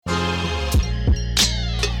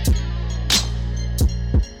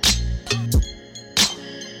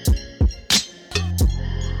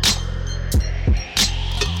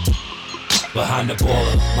behind the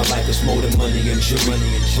baller. My life is more than money and jewelry.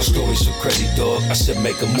 My story's so crazy, dog. I said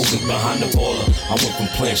make a movie behind the baller. I went from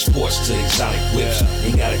playing sports to exotic whips.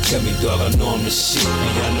 Ain't gotta tell me, dog. I know I'm the shit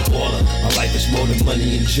behind the baller. My life is more than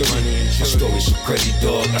money and jewelry. My story's so crazy,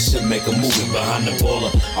 dog. I said make a movie behind the baller.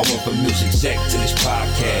 I went from music exec to this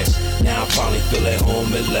podcast. Now I finally feel at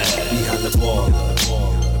home at last. Behind the baller.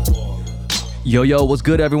 Yo, what's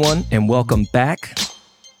good, everyone? And welcome back.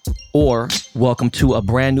 Or welcome to a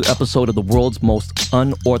brand new episode of the world's most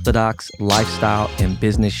unorthodox lifestyle and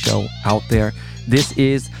business show out there. This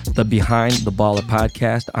is the Behind the Baller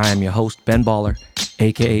podcast. I am your host, Ben Baller,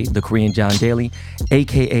 aka the Korean John Daly,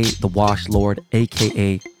 aka the Wash Lord,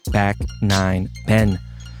 aka Back 9 Ben.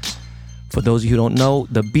 For those of you who don't know,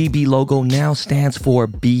 the BB logo now stands for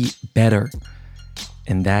Be Better.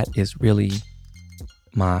 And that is really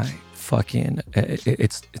my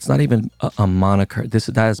it's not even a moniker.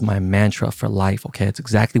 That is my mantra for life, okay? It's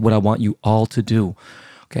exactly what I want you all to do,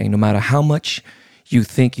 okay? No matter how much you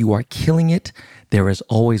think you are killing it, there is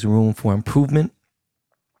always room for improvement,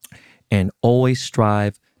 and always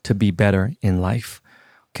strive to be better in life,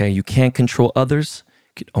 okay? You can't control others.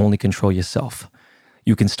 You can only control yourself.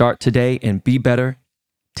 You can start today and be better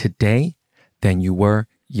today than you were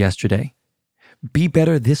yesterday. Be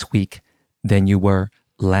better this week than you were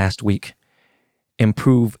last week.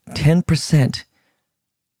 Improve 10%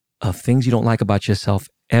 of things you don't like about yourself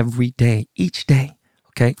every day, each day,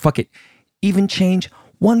 okay? Fuck it. Even change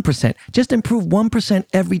 1%. Just improve 1%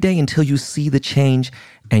 every day until you see the change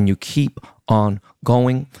and you keep on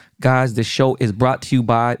going. Guys, this show is brought to you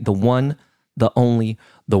by the one, the only,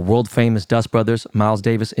 the world famous Dust Brothers, Miles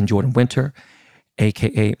Davis and Jordan Winter,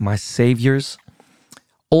 aka my saviors.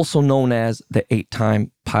 Also known as the 8-time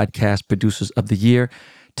podcast producers of the year.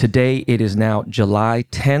 Today, it is now July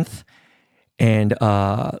 10th, and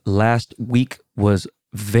last week was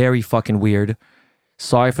very fucking weird.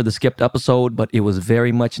 Sorry for the skipped episode, but it was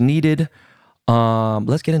very much needed.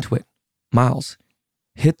 Let's get into it. Miles,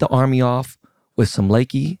 hit the army off with some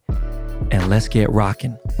Lakey, and let's get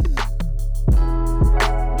rocking.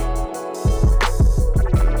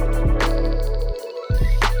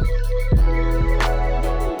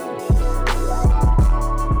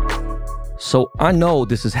 So I know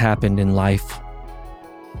this has happened in life.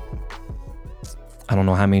 I don't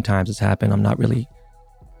know how many times it's happened. I'm not really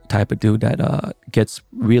the type of dude that gets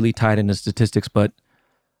really tied into statistics, but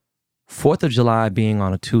 4th of July being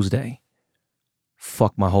on a Tuesday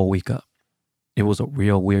fucked my whole week up. It was a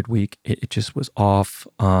real weird week. It just was off.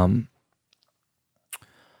 Obviously,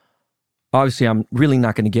 I'm really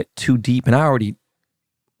not going to get too deep, and I already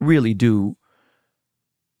really do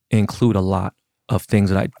include a lot of things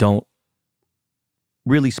that I don't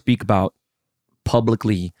really speak about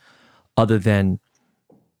publicly, other than,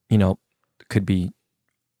 could be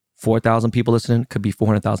 4,000 people listening, could be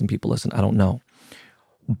 400,000 people listening. I don't know.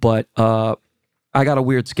 But I got a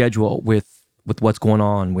weird schedule with what's going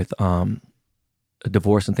on with a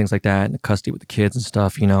divorce and things like that, and the custody with the kids and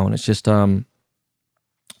stuff, and it's just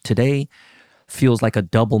today feels like a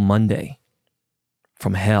double Monday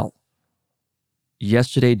from hell.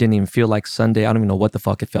 Yesterday didn't even feel like Sunday. I don't even know what the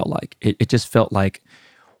fuck it felt like. It just felt like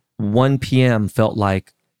 1 p.m. felt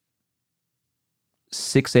like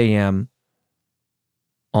 6 a.m.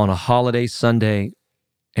 on a holiday Sunday,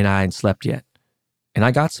 and I hadn't slept yet. And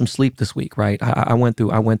I got some sleep this week, right? I went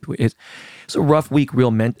through it. It's a rough week,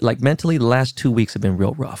 mentally. The last 2 weeks have been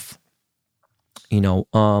real rough,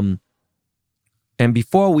 And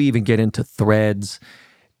before we even get into Threads,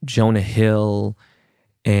 Jonah Hill,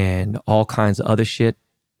 and all kinds of other shit,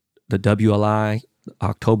 the WLI,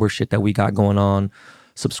 October shit that we got going on,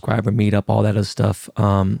 subscriber meetup, all that other stuff.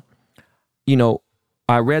 I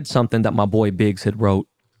read something that my boy Biggs had wrote.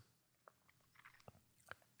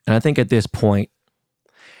 And I think at this point,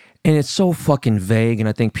 and it's so fucking vague, and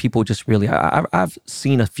I think people just really, I've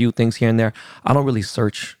seen a few things here and there. I don't really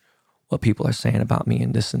search what people are saying about me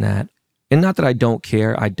and this and that. And not that I don't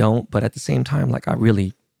care, I don't, but at the same time,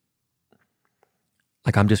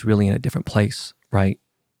 I'm just really in a different place, right?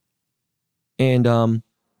 And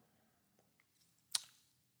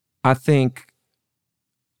I think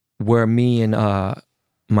where me and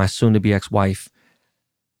my soon-to-be ex-wife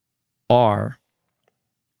are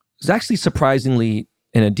is actually surprisingly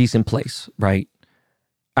in a decent place, right?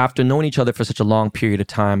 After knowing each other for such a long period of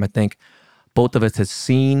time, I think both of us have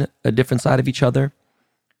seen a different side of each other.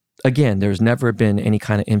 Again, there's never been any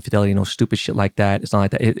kind of infidelity, no stupid shit like that. It's not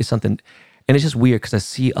like that. It's something... And it's just weird because I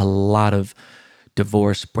see a lot of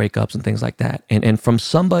divorce, breakups, and things like that. And from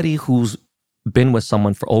somebody who's been with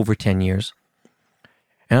someone for over 10 years,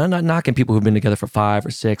 and I'm not knocking people who've been together for 5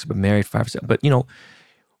 or 6, been married for 5 or 6, but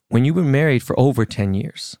when you've been married for over 10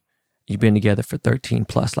 years, you've been together for 13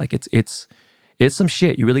 plus, like it's some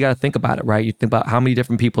shit. You really got to think about it, right? You think about how many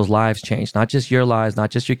different people's lives change, not just your lives,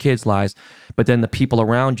 not just your kids' lives, but then the people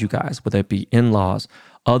around you guys, whether it be in-laws,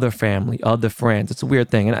 other family, other friends. It's a weird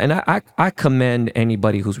thing. And I commend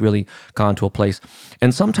anybody who's really gone to a place.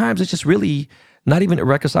 And sometimes it's just really not even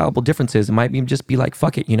irreconcilable differences. It might be just be like,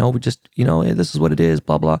 fuck it, we just, hey, this is what it is,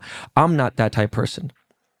 blah, blah. I'm not that type person.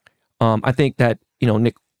 I think that,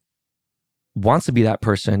 Nick wants to be that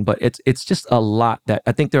person, but it's just a lot that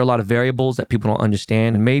I think there are a lot of variables that people don't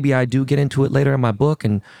understand. And maybe I do get into it later in my book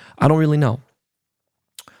and I don't really know.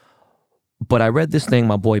 But I read this thing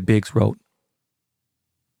my boy Biggs wrote.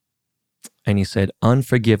 And he said,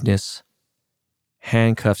 unforgiveness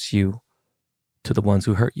handcuffs you to the ones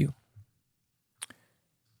who hurt you.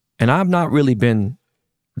 And I've not really been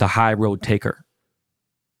the high road taker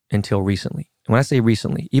until recently. And when I say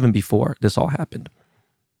recently, even before this all happened,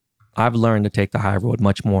 I've learned to take the high road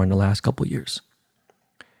much more in the last couple of years.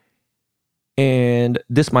 And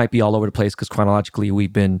this might be all over the place because chronologically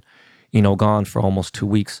we've been, gone for almost 2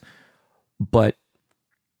 weeks. But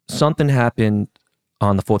something happened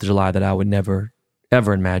on the 4th of July that I would never,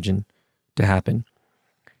 ever imagine to happen.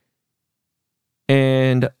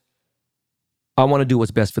 And I want to do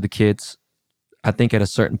what's best for the kids. I think at a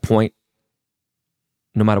certain point,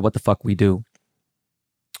 no matter what the fuck we do,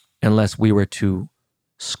 unless we were to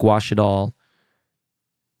squash it all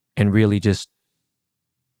and really just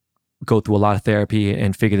go through a lot of therapy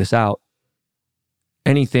and figure this out,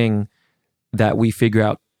 anything that we figure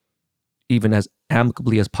out even as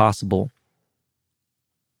amicably as possible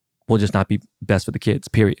will just not be best for the kids,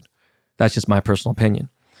 period. That's just my personal opinion.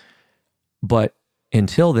 But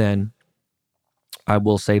until then, I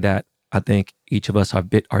will say that I think each of us have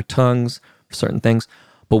bit our tongues for certain things.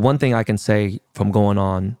 But one thing I can say from going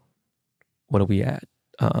on, what are we at?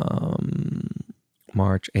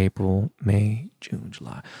 March, April, May, June,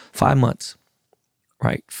 July. 5 months,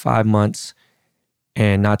 right? 5 months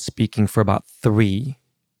and not speaking for about 3.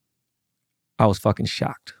 I was fucking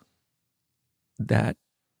shocked that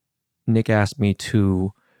Nick asked me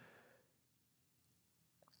to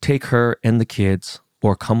take her and the kids,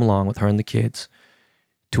 or come along with her and the kids,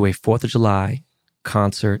 to a 4th of July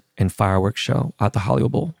concert and fireworks show at the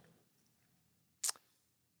Hollywood Bowl.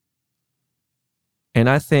 And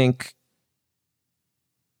I think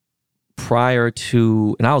prior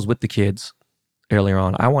to, and I was with the kids earlier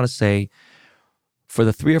on, I want to say for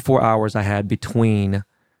the 3 or 4 hours I had between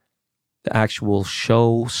the actual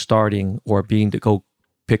show starting or being to go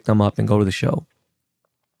pick them up and go to the show,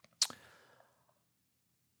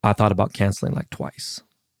 I thought about canceling like twice.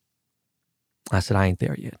 I said, I ain't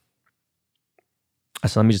there yet. I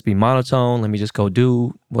said, let me just be monotone. Let me just go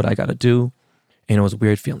do what I got to do. And it was a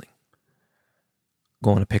weird feeling.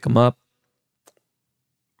 Going to pick them up.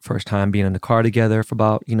 First time being in the car together for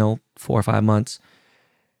about, 4 or 5 months.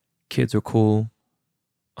 Kids are cool.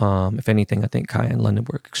 If anything, I think Kaya and London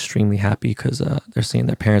were extremely happy because they're seeing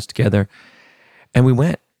their parents together. And we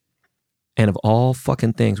went. And of all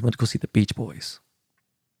fucking things, we went to go see the Beach Boys.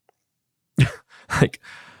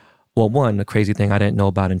 One, the crazy thing I didn't know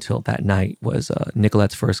about until that night was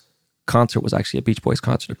Nicolette's first concert was actually a Beach Boys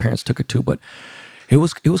concert. Her parents took her to, but it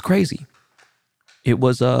was crazy. It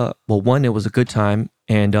was one, it was a good time,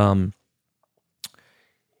 and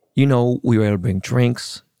we were able to bring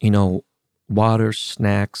drinks, water,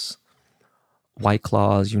 snacks, White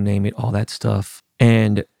Claws, you name it, all that stuff.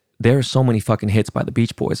 And there are so many fucking hits by the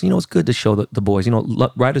Beach Boys. It's good to show the boys.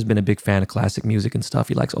 Ryder's been a big fan of classic music and stuff.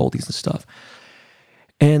 He likes oldies and stuff.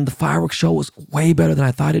 And the fireworks show was way better than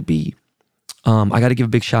I thought it'd be. I got to give a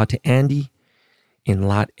big shout out to Andy in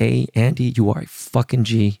Lot A. Andy, you are a fucking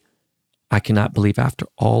G. I cannot believe after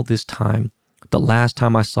all this time, the last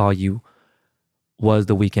time I saw you was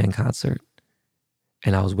the weekend concert.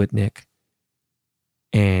 And I was with Nick.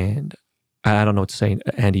 And I don't know what to say.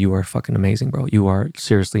 Andy, you are fucking amazing, bro. You are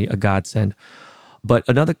seriously a godsend. But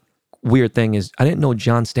another weird thing is I didn't know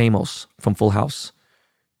John Stamos from Full House.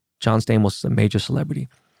 John Stamos is a major celebrity.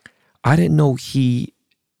 I didn't know he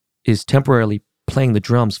is temporarily playing the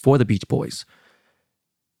drums for the Beach Boys.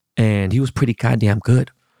 And he was pretty goddamn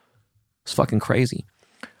good. It's fucking crazy.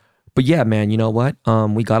 But yeah, man, you know what?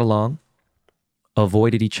 We got along,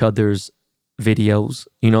 avoided each other's videos,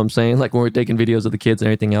 you know what I'm saying? Like when we're taking videos of the kids and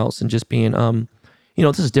everything else and just being,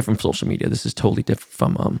 this is different from social media. This is totally different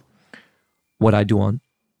from what I do on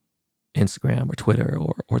Instagram or Twitter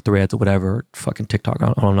or Threads or whatever, fucking TikTok.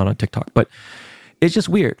 I'm not on TikTok, but it's just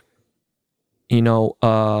weird. It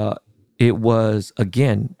was,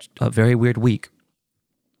 again, a very weird week.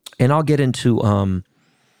 And I'll get into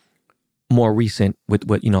more recent with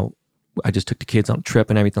what, I just took the kids on a trip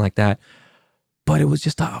and everything like that. But it was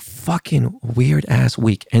just a fucking weird ass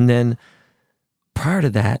week. And then prior to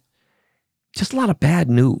that, just a lot of bad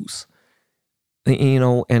news,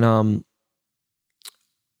 and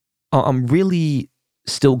I'm really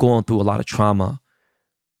still going through a lot of trauma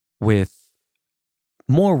with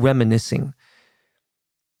more reminiscing.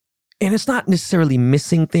 And it's not necessarily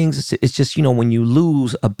missing things. It's just, when you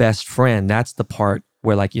lose a best friend, that's the part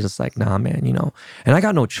where like, you're just like, nah, man, and I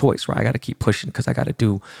got no choice, right? I got to keep pushing because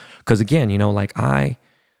again,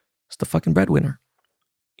 it's the fucking breadwinner,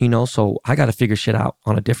 so I got to figure shit out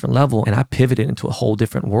on a different level. And I pivoted into a whole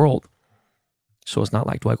different world. So it's not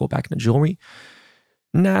like, do I go back into jewelry?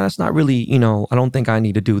 Nah, that's not really, I don't think I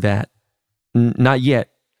need to do that. Not yet,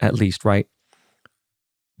 at least, right?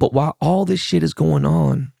 But while all this shit is going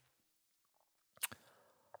on,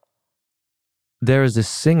 there is this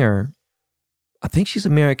singer, I think she's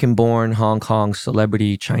American-born, Hong Kong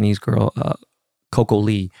celebrity, Chinese girl, Coco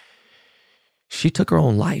Lee. She took her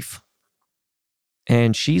own life.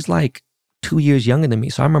 And she's like 2 years younger than me.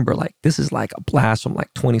 So I remember like, this is like a blast from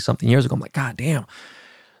like 20-something years ago. I'm like, God damn.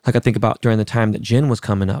 Like I think about during the time that Jin was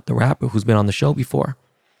coming up, the rapper who's been on the show before.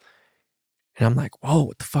 And I'm like, whoa,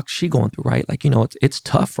 what the fuck's she going through, right? Like, it's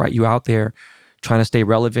tough, right? You out there trying to stay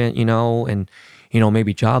relevant, and,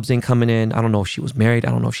 maybe jobs ain't coming in. I don't know if she was married.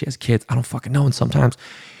 I don't know if she has kids. I don't fucking know. And sometimes,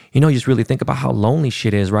 you just really think about how lonely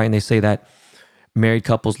shit is, right? And they say that married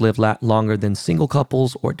couples live longer than single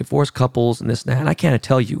couples or divorced couples and this and that. And I can't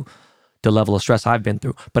tell you the level of stress I've been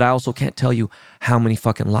through, but I also can't tell you how many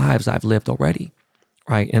fucking lives I've lived already,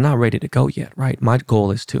 right? And not ready to go yet, right? My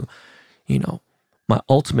goal is to, my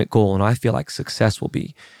ultimate goal, and I feel like success will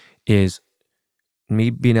be, is me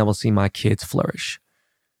being able to see my kids flourish,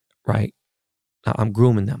 right? I'm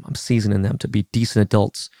grooming them. I'm seasoning them to be decent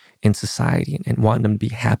adults in society and wanting them to be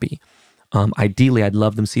happy. Ideally, I'd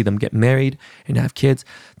love them to see them get married and have kids.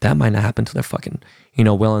 That might not happen till they're fucking,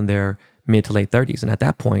 well in their mid to late 30s. And at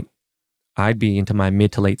that point, I'd be into my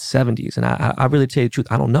mid to late 70s. And I really tell you the truth,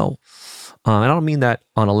 I don't know. I don't mean that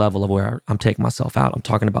on a level of where I'm taking myself out. I'm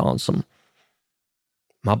talking about on some,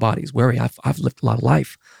 my body's weary. I've lived a lot of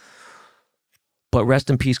life. But rest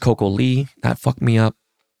in peace, Coco Lee. That fucked me up.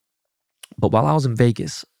 But while I was in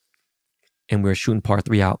Vegas and we were shooting part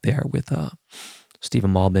 3 out there with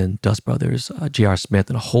Stephen Malbin, Dust Brothers, J.R. Smith,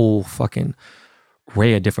 and a whole fucking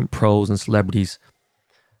array of different pros and celebrities,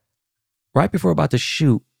 right before we're about to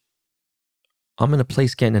shoot, I'm in a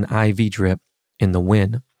place getting an IV drip in the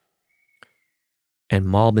wind. And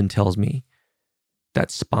Malbin tells me that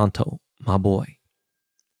Spanto, my boy,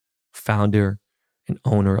 founder and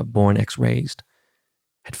owner of Born X-Raised,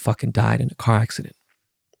 had fucking died in a car accident.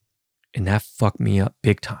 And that fucked me up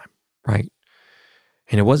big time, right?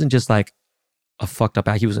 And it wasn't just like a fucked up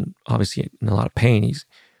act. He was obviously in a lot of pain. He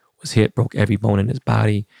was hit, broke every bone in his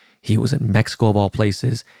body. He was in Mexico of all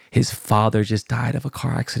places. His father just died of a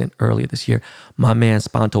car accident earlier this year. My man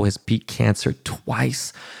Spanto has beat cancer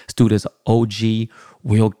twice. This dude is an OG,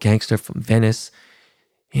 real gangster from Venice.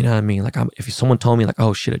 You know what I mean? Like, if someone told me like,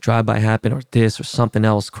 oh shit, a drive-by happened or this or something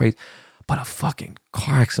else crazy, but a fucking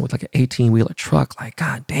car accident with like an 18-wheeler truck, like,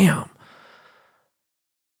 god damn.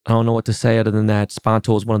 I don't know what to say other than that.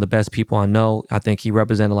 Spanto is one of the best people I know. I think he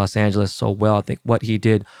represented Los Angeles so well. I think what he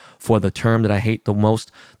did for the term that I hate the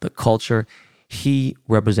most, the culture, he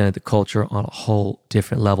represented the culture on a whole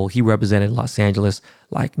different level. He represented Los Angeles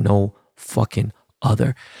like no fucking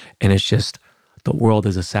other. And it's just, the world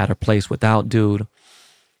is a sadder place without dude.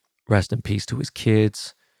 Rest in peace to his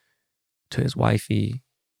kids, to his wifey,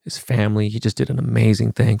 his family. He just did an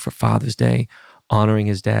amazing thing for Father's Day, honoring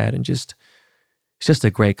his dad, and just, he's just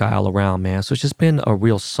a great guy all around, man. So it's just been a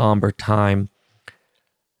real somber time,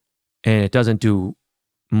 and it doesn't do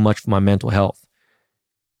much for my mental health.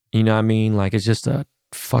 You know what I mean? Like, it's just a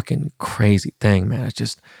fucking crazy thing, man. It's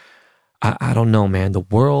just, I don't know, man. The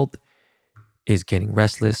world is getting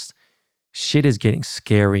restless. Shit is getting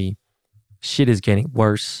scary. Shit is getting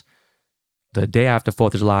worse. The day after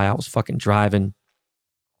 4th of July, I was fucking driving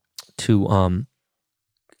to,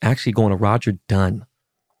 actually going to Roger Dunn.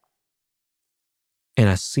 And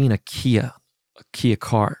I seen a Kia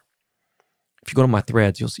car. If you go to my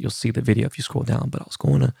threads, you'll see the video if you scroll down. But I was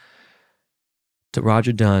going to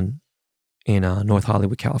Roger Dunn in North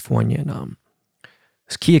Hollywood, California, and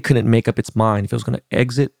this Kia couldn't make up its mind if it was going to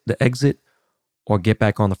exit the exit or get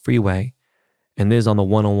back on the freeway. And this is on the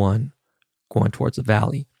 101 going towards the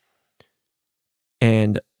valley.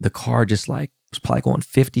 And the car just like was probably going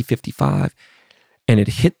 50, 55, and it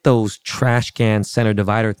hit those trash can center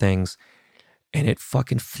divider things. And it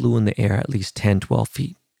fucking flew in the air at least 10, 12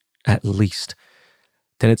 feet, at least.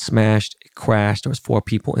 Then it smashed, it crashed. There was 4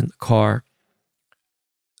 people in the car.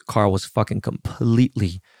 The car was fucking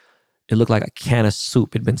completely, it looked like a can of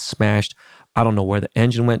soup had been smashed. I don't know where the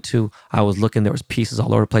engine went to. I was looking, there was pieces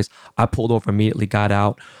all over the place. I pulled over immediately, got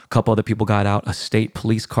out. A couple other people got out. A state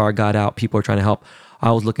police car got out. People were trying to help.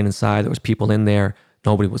 I was looking inside. There was people in there.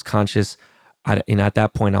 Nobody was conscious. And at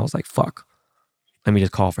that point, I was like, fuck, let me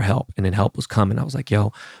just call for help. And then help was coming. I was like,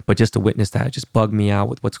 yo, but just to witness that, it just bugged me out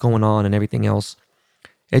with what's going on and everything else.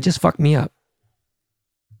 It just fucked me up.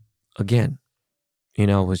 Again, it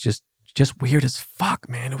was just weird as fuck,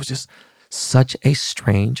 man. It was just such a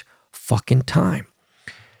strange fucking time.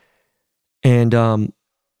 And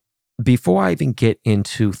before I even get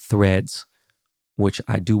into Threads, which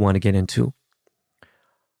I do want to get into,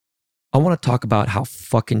 I want to talk about how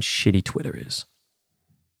fucking shitty Twitter is.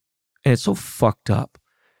 And it's so fucked up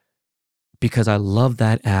because I love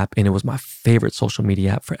that app and it was my favorite social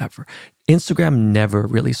media app forever. Instagram never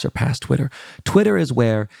really surpassed Twitter. Twitter is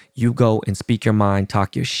where you go and speak your mind,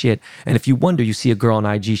 talk your shit. And if you wonder, you see a girl on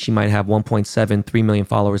IG, she might have 1.73 million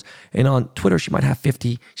followers. And on Twitter, she might have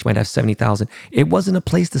 50, she might have 70,000. It wasn't a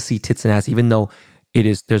place to see tits and ass, even though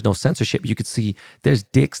there's no censorship. You could see there's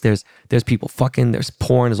dicks, there's people fucking, there's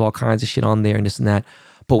porn, there's all kinds of shit on there and this and that.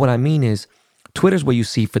 But what I mean is, Twitter's where you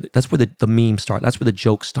see, that's where the memes start. That's where the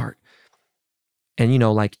jokes start. And,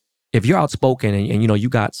 like, if you're outspoken and you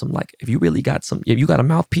got some, like, if you got a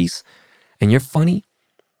mouthpiece and you're funny,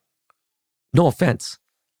 no offense.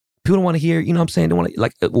 People don't want to hear, what I'm saying? They want to,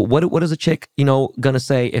 like, what is a chick, gonna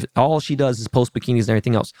say if all she does is post bikinis and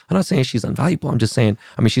everything else? I'm not saying she's unvaluable. I'm just saying,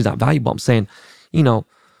 she's not valuable. I'm saying, a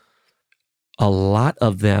lot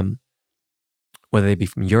of them, whether they be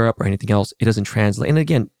from Europe or anything else, it doesn't translate. And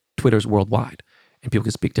again, Twitter's worldwide and people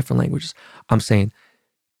can speak different languages. I'm saying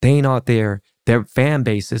they ain't out there. Their fan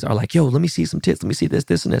bases are like, yo, let me see some tits. Let me see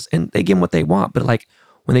this, and this. And they give them what they want. But like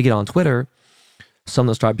when they get on Twitter, some of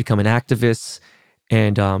them start becoming activists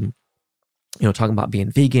and, talking about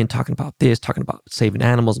being vegan, talking about this, talking about saving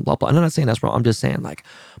animals and blah, blah. And I'm not saying that's wrong. I'm just saying like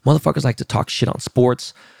motherfuckers like to talk shit on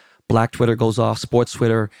sports. Black Twitter goes off. Sports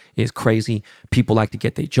Twitter is crazy. People like to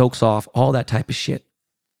get their jokes off, all that type of shit.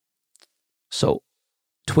 So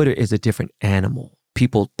Twitter is a different animal.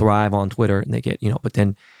 People thrive on Twitter and they get, but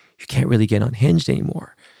then you can't really get unhinged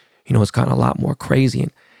anymore. It's gotten a lot more crazy.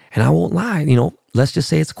 And I won't lie, let's just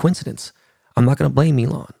say it's a coincidence. I'm not going to blame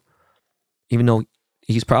Elon, even though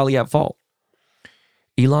he's probably at fault.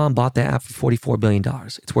 Elon bought that app for $44 billion.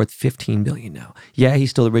 It's worth $15 billion now. Yeah,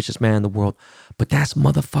 he's still the richest man in the world, but that's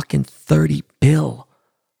motherfucking 30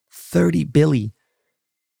 billy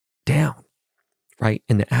down. Right?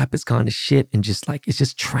 And the app has gone to shit and just like, it's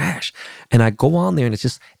just trash. And I go on there and it's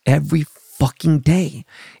just every fucking day.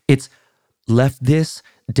 It's left this,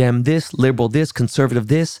 dem this, liberal this, conservative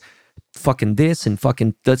this, fucking this, and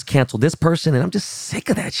fucking let's cancel this person. And I'm just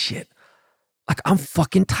sick of that shit. Like I'm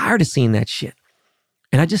fucking tired of seeing that shit.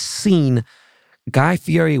 And I just seen Guy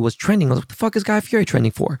Fieri was trending. I was like, what the fuck is Guy Fieri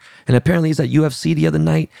trending for? And apparently he's at UFC the other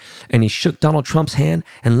night and he shook Donald Trump's hand.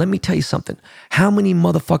 And let me tell you something. How many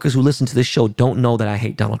motherfuckers who listen to this show don't know that I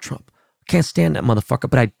hate Donald Trump? Can't stand that motherfucker,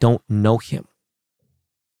 but I don't know him.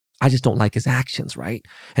 I just don't like his actions, right?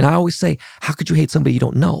 And I always say, how could you hate somebody you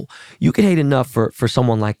don't know? You can hate enough for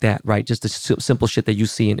someone like that, right? Just the simple shit that you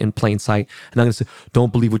see in plain sight. And I'm going to say,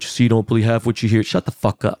 don't believe what you see, don't believe half what you hear. Shut the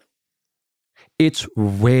fuck up. It's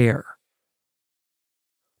rare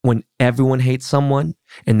when everyone hates someone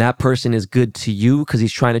and that person is good to you because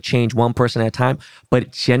he's trying to change one person at a time,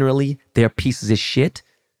 but generally they're pieces of shit.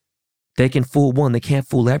 They can fool one, they can't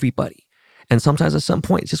fool everybody. And sometimes at some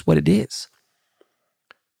point, it's just what it is.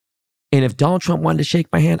 And if Donald Trump wanted to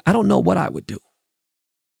shake my hand, I don't know what I would do.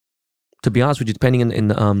 To be honest with you, depending in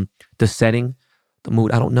the setting, the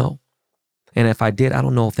mood, I don't know. And if I did, I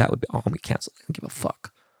don't know if that would be, oh, I'm canceled. I don't give a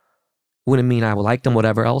fuck. Wouldn't mean I would like them,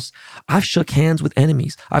 whatever else. I've shook hands with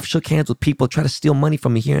enemies. I've shook hands with people who try to steal money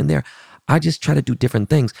from me here and there. I just try to do different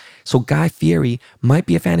things. So Guy Fieri might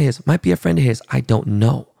be a fan of his, might be a friend of his. I don't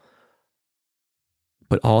know.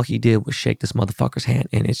 But all he did was shake this motherfucker's hand.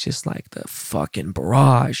 And it's just like the fucking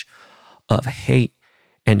barrage of hate.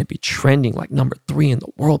 And to be trending like number 3 in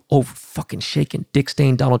the world over fucking shaking Dick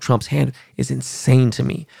Stain Donald Trump's hand is insane to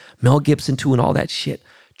me. Mel Gibson too and all that shit.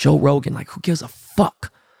 Joe Rogan, like who gives a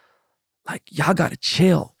fuck? Like, y'all gotta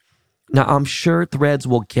chill. Now, I'm sure Threads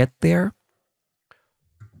will get there,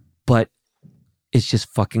 but it's just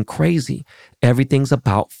fucking crazy. Everything's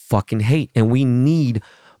about fucking hate, and we need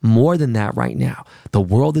more than that right now. The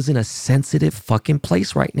world is in a sensitive fucking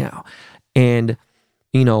place right now. And,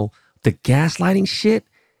 the gaslighting shit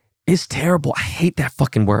is terrible. I hate that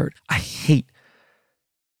fucking word. I hate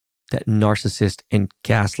that narcissist and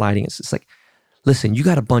gaslighting. It's just like, listen, you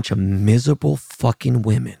got a bunch of miserable fucking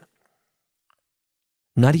women,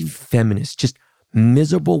 not even feminists, just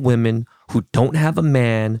miserable women who don't have a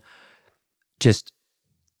man. Just,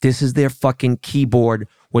 this is their fucking keyboard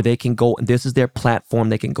where they can go, and this is their platform.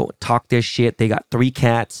 They can go and talk their shit. They got 3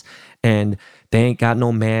 cats and they ain't got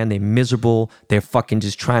no man. They miserable. They're fucking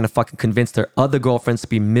just trying to fucking convince their other girlfriends to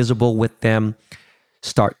be miserable with them.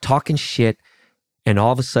 Start talking shit. And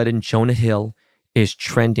all of a sudden, Jonah Hill is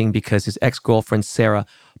trending because his ex-girlfriend, Sarah,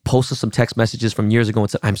 posted some text messages from years ago and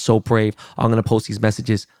said, I'm so brave. I'm going to post these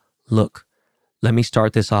messages. Look, let me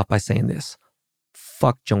start this off by saying this.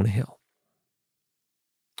 Fuck Jonah Hill.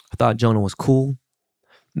 I thought Jonah was cool.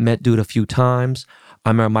 Met dude a few times. I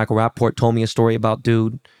remember Michael Rappaport told me a story about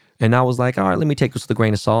dude. And I was like, all right, let me take this with a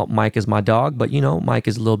grain of salt. Mike is my dog, but you know, Mike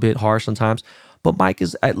is a little bit harsh sometimes. But Mike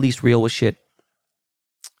is at least real with shit.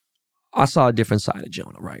 I saw a different side of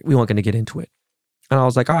Jonah, right? We weren't going to get into it. And I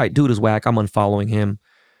was like, all right, dude is whack. I'm unfollowing him.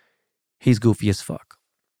 He's goofy as fuck.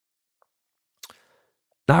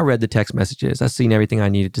 Now I read the text messages. I've seen everything I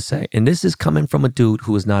needed to say. And this is coming from a dude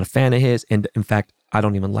who is not a fan of his. And in fact, I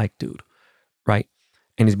don't even like dude, right?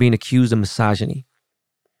 And he's being accused of misogyny.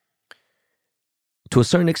 To a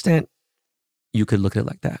certain extent, you could look at it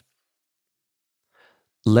like that.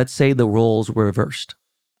 Let's say the roles were reversed.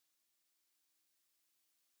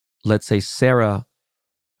 Let's say Sarah,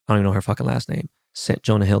 I don't even know her fucking last name, sent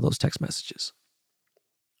Jonah Hill those text messages,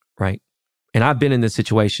 right? And I've been in this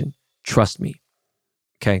situation, trust me,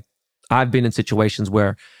 okay? I've been in situations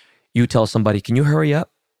where you tell somebody, can you hurry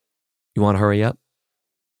up? You want to hurry up?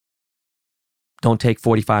 Don't take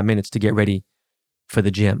 45 minutes to get ready for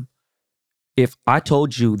the gym. If I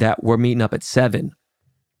told you that we're meeting up at 7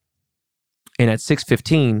 and at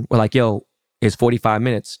 6:15, we're like, yo, it's 45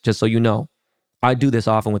 minutes, just so you know. I do this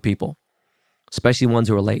often with people, especially ones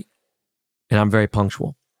who are late, and I'm very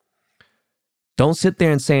punctual. Don't sit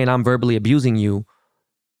there and saying I'm verbally abusing you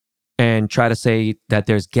and try to say that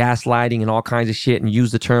there's gaslighting and all kinds of shit and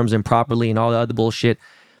use the terms improperly and all the other bullshit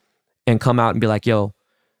and come out and be like, yo,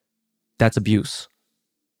 that's abuse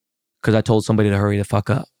because I told somebody to hurry the fuck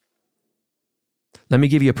up. Let me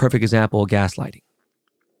give you a perfect example of gaslighting.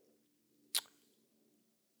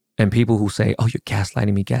 And people who say, oh, you're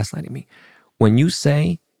gaslighting me. When you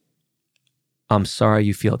say, I'm sorry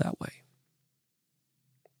you feel that way,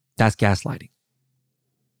 that's gaslighting.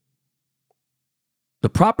 The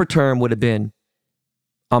proper term would have been,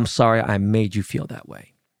 I'm sorry I made you feel that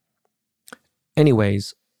way.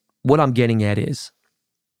 Anyways, what I'm getting at is,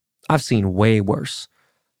 I've seen way worse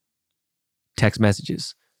text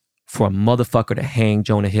messages for a motherfucker to hang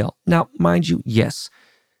Jonah Hill. Now, mind you, yes,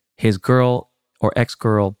 his girl or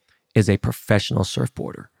ex-girl is a professional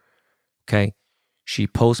surfboarder. Okay? She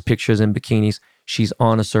posts pictures in bikinis. She's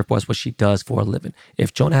on a surfboard. That's what she does for a living.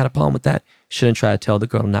 If Jonah had a problem with that, shouldn't try to tell the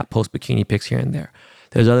girl to not post bikini pics here and there.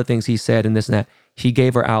 There's other things he said and this and that. He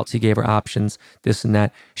gave her outs. He gave her options, this and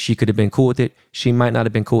that. She could have been cool with it. She might not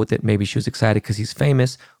have been cool with it. Maybe she was excited because he's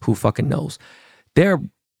famous. Who fucking knows? They're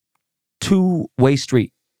two-way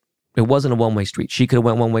street. It wasn't a one-way street. She could have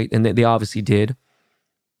went one way, and they obviously did.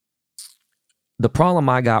 The problem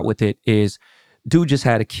I got with it is, dude just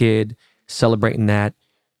had a kid, celebrating that.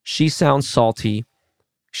 She sounds salty.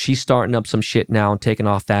 She's starting up some shit now and taking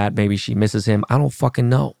off that. Maybe she misses him. I don't fucking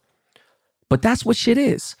know. But that's what shit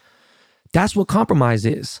is. That's what compromise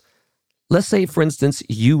is. Let's say, for instance,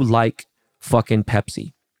 you like fucking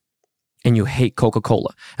Pepsi and you hate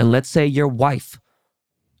Coca-Cola. And let's say your wife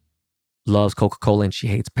loves Coca-Cola and she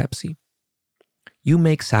hates Pepsi. You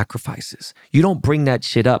make sacrifices. You don't bring that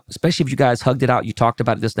shit up, especially if you guys hugged it out, you talked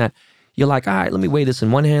about it, this and that. You're like, all right, let me weigh this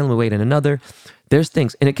in one hand, let me weigh it in another. There's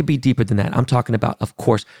things, and it could be deeper than that. I'm talking about, of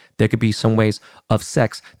course, there could be some ways of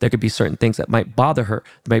sex. There could be certain things that might bother her.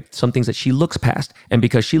 There might be some things that she looks past. And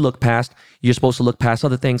because she looked past, you're supposed to look past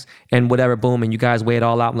other things and whatever, boom, and you guys weigh it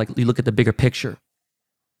all out and like you look at the bigger picture.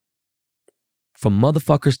 For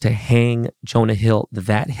motherfuckers to hang Jonah Hill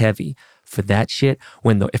that heavy for that shit,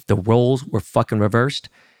 if the roles were fucking reversed,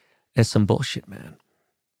 that's some bullshit, man.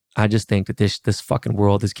 I just think that this fucking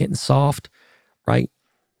world is getting soft, right?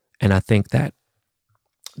 And I think that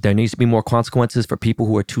there needs to be more consequences for people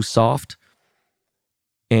who are too soft.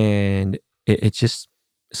 And it's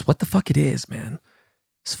what the fuck it is, man.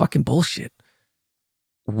 It's fucking bullshit.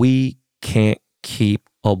 We can't keep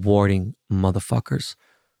aborting motherfuckers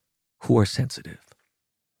who are sensitive.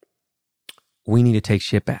 We need to take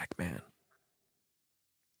shit back, man.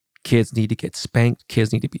 Kids need to get spanked.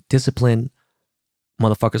 Kids need to be disciplined.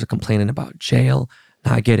 Motherfuckers are complaining about jail.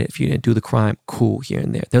 Now, I get it. If you didn't do the crime, cool, here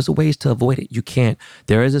and there. There's ways to avoid it. You can't.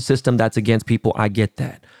 There is a system that's against people. I get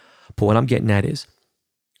that. But what I'm getting at is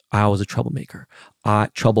I was a troublemaker.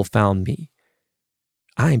 Trouble found me.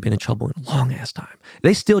 I ain't been in trouble in a long ass time.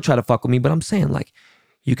 They still try to fuck with me, but I'm saying like,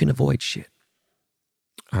 you can avoid shit.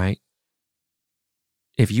 All right.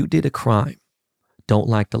 If you did a crime, don't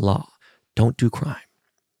like the law, don't do crime.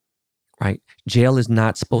 Right? Jail is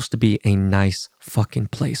not supposed to be a nice fucking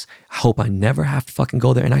place. I hope I never have to fucking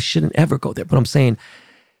go there, and I shouldn't ever go there. But I'm saying,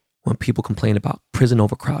 when people complain about prison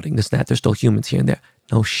overcrowding, this and that, there's still humans here and there.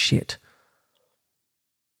 No shit.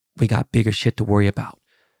 We got bigger shit to worry about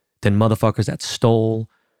than motherfuckers that stole,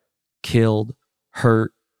 killed,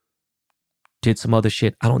 hurt, did some other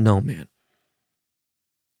shit. I don't know, man.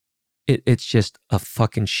 It's just a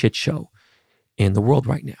fucking shit show in the world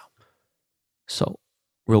right now. So,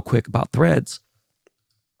 real quick about Threads.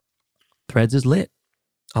 Threads is lit.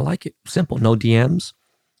 I like it. Simple. No DMs.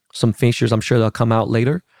 Some features, I'm sure they'll come out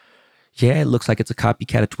later. Yeah, it looks like it's a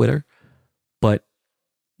copycat of Twitter, but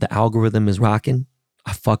the algorithm is rocking.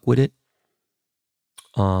 I fuck with it.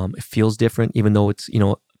 It feels different, even though it's,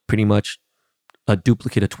 pretty much a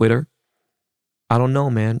duplicate of Twitter. I don't know,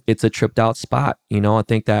 man. It's a tripped out spot. I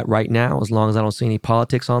think that right now, as long as I don't see any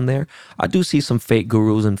politics on there, I do see some fake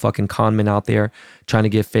gurus and fucking con men out there trying to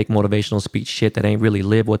give fake motivational speech shit that ain't really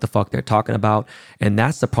live what the fuck they're talking about. And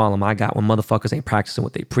that's the problem I got when motherfuckers ain't practicing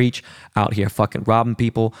what they preach, out here fucking robbing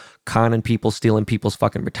people, conning people, stealing people's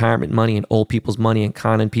fucking retirement money and old people's money and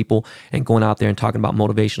conning people and going out there and talking about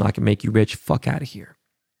motivation. I can make you rich. Fuck out of here.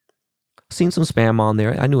 Seen some spam on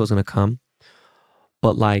there. I knew it was going to come.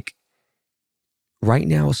 But like, right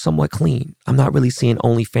now is somewhat clean. I'm not really seeing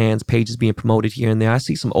OnlyFans pages being promoted here and there. I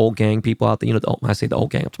see some old gang people out there. I say the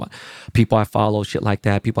old gang, I'm talking about people I follow, shit like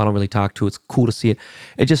that. People I don't really talk to. It's cool to see it.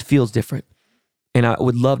 It just feels different. And I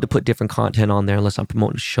would love to put different content on there unless I'm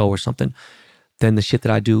promoting a show or something than the shit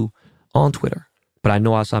that I do on Twitter. But I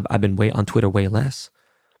know also I've been on Twitter way less.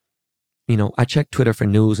 I check Twitter for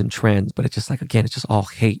news and trends, but it's just like, again, it's just all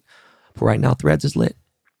hate. But right now, Threads is lit.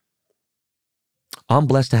 I'm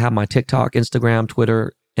blessed to have my TikTok, Instagram,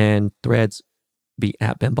 Twitter, and Threads be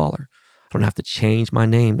at Ben Baller. I don't have to change my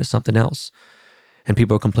name to something else. And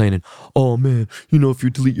people are complaining, oh man, if you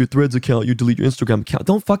delete your Threads account, you delete your Instagram account.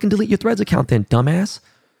 Don't fucking delete your Threads account then, dumbass.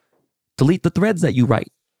 Delete the threads that you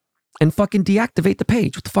write and fucking deactivate the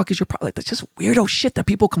page. What the fuck is your problem? Like, that's just weirdo shit that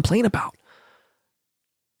people complain about.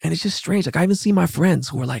 And it's just strange. Like, I even see my friends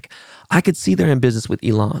who are like, I could see they're in business with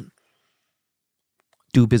Elon.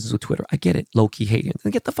 Do business with Twitter. I get it. Low-key hating.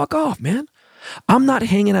 Then get the fuck off, man. I'm not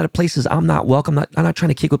hanging out of places I'm not welcome. I'm not trying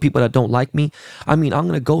to kick with people that don't like me. I mean, I'm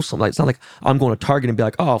going to go somewhere. It's not like I'm going to Target and be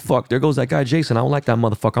like, oh, fuck, there goes that guy Jason. I don't like that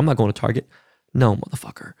motherfucker. I'm not going to Target. No,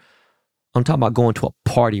 motherfucker. I'm talking about going to a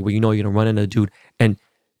party where you're going to run into a dude and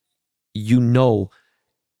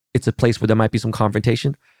it's a place where there might be some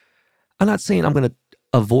confrontation. I'm not saying I'm going to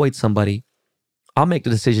avoid somebody. I'll make the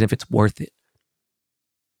decision if it's worth it.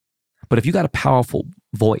 But if you got a powerful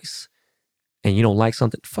voice and you don't like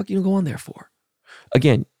something, fuck you don't go on there for.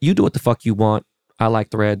 Again, you do what the fuck you want. I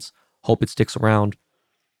like Threads. Hope it sticks around.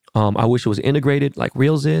 I wish it was integrated like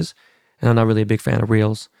Reels is. And I'm not really a big fan of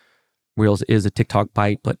Reels. Reels is a TikTok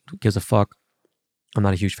bite, but who gives a fuck? I'm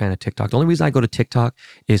not a huge fan of TikTok. The only reason I go to TikTok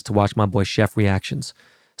is to watch my boy Chef reactions.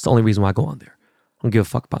 It's the only reason why I go on there. I don't give a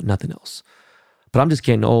fuck about nothing else. But I'm just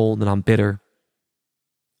getting old and I'm bitter.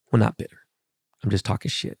 Well, not bitter. I'm just talking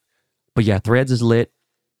shit. But yeah, Threads is lit.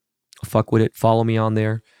 Fuck with it. Follow me on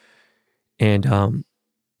there. And I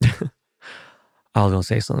was gonna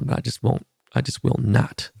say something, but I just won't. I just will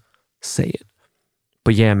not say it.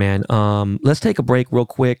 But yeah, man. Let's take a break real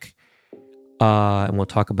quick. And we'll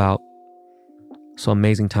talk about some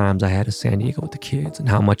amazing times I had in San Diego with the kids and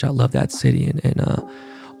how much I love that city and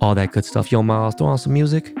all that good stuff. Yo, Miles, throw on some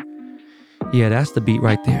music. Yeah, that's the beat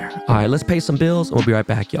right there. All right, let's pay some bills and we'll be right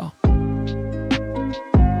back, y'all.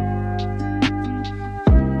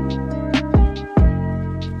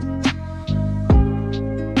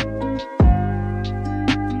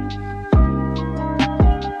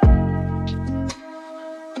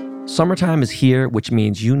 Summertime is here, which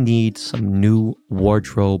means you need some new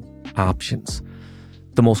wardrobe options.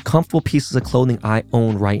 The most comfortable pieces of clothing I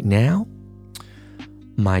own right now,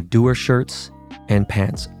 my Doer shirts and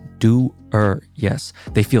pants. Doer, yes.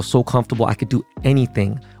 They feel so comfortable, I could do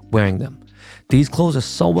anything wearing them. These clothes are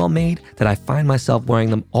so well made that I find myself wearing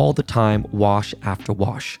them all the time, wash after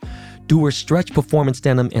wash. Doer stretch performance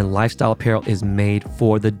denim and lifestyle apparel is made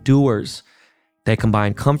for the doers. They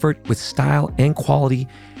combine comfort with style and quality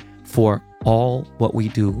for all what we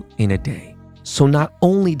do in a day. So not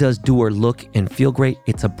only does Doer look and feel great,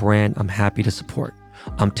 it's a brand I'm happy to support.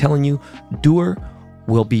 I'm telling you, Doer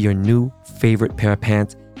will be your new favorite pair of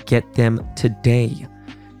pants. Get them today.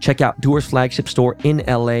 Check out Doer's flagship store in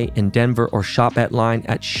LA and Denver, or shop at line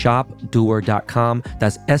at shopdoer.com.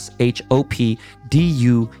 That's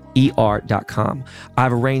shopduer.com.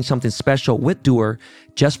 I've arranged something special with Doer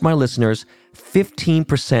just for my listeners,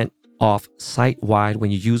 15% off site-wide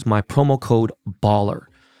when you use my promo code BALLER.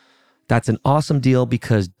 That's an awesome deal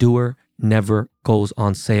because Doer never goes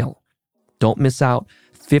on sale. Don't miss out.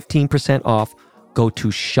 15% off. Go to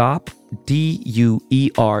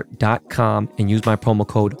shopduer.com and use my promo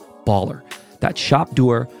code BALLER. That's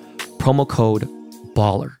shopdoer, promo code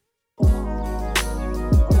BALLER.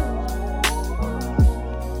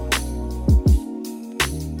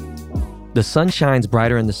 The sun shines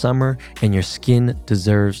brighter in the summer, and your skin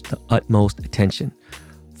deserves the utmost attention.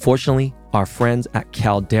 Fortunately, our friends at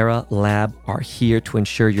Caldera Lab are here to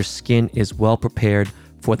ensure your skin is well prepared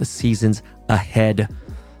for the seasons ahead.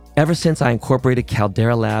 Ever since I incorporated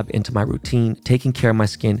Caldera Lab into my routine, taking care of my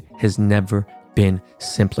skin has never been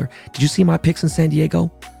simpler. Did you see my pics in San Diego?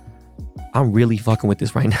 I'm really fucking with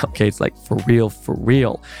this right now, okay? It's like for real, for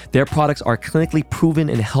real. Their products are clinically proven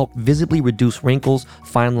and help visibly reduce wrinkles,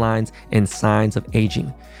 fine lines, and signs of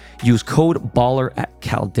aging. Use code BALLER at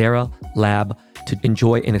Caldera Lab to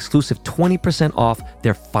enjoy an exclusive 20% off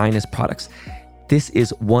their finest products. This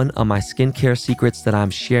is one of my skincare secrets that I'm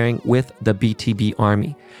sharing with the BTB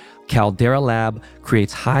Army. Caldera Lab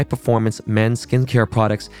creates high-performance men's skincare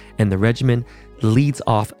products, and the regimen leads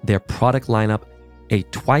off their product lineup, a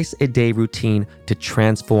twice-a-day routine to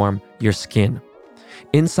transform your skin.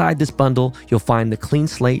 Inside this bundle, you'll find the Clean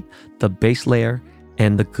Slate, the Base Layer,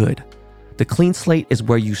 and the Good. The Clean Slate is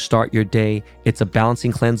where you start your day. It's a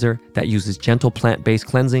balancing cleanser that uses gentle plant-based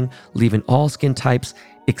cleansing, leaving all skin types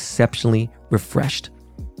exceptionally refreshed.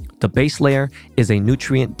 The Base Layer is a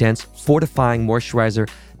nutrient-dense, fortifying moisturizer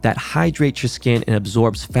that hydrates your skin and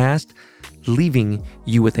absorbs fast, leaving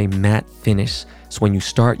you with a matte finish. So when you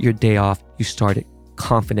start your day off, you start it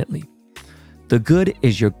confidently. The Good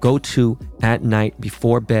is your go-to at night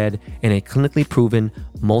before bed, and a clinically proven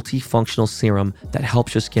multifunctional serum that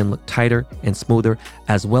helps your skin look tighter and smoother,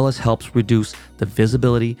 as well as helps reduce the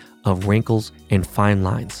visibility of wrinkles and fine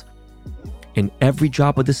lines. In every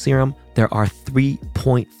drop of the serum, there are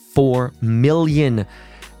 3.4 million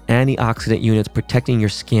antioxidant units protecting your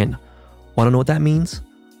skin. Want to know what that means?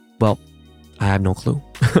 Well, I have no clue.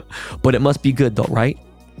 But it must be good though, right?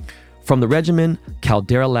 From the regimen,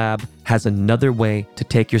 Caldera Lab has another way to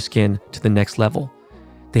take your skin to the next level.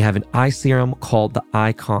 They have an eye serum called the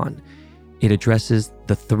Icon. It addresses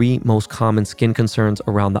the 3 most common skin concerns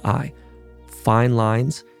around the eye: fine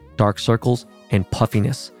lines, dark circles, and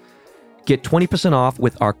puffiness. Get 20% off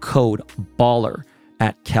with our code BALLER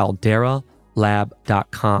at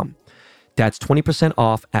calderalab.com. That's 20%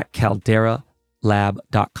 off at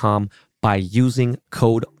calderalab.com by using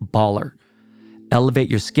code BALLER. Elevate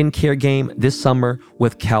your skincare game this summer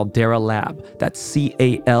with Caldera Lab. That's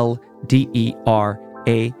CALDERALAB.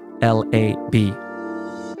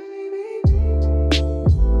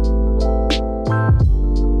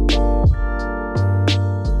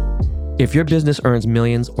 If your business earns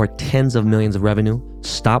millions or tens of millions of revenue,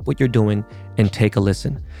 stop what you're doing and take a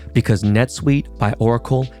listen, because NetSuite by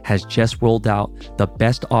Oracle has just rolled out the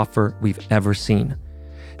best offer we've ever seen.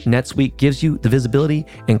 NetSuite gives you the visibility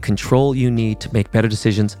and control you need to make better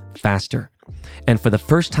decisions faster. And for the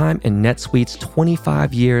first time in NetSuite's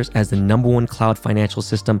 25 years as the #1 cloud financial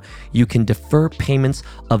system, you can defer payments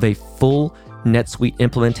of a full NetSuite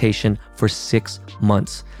implementation for 6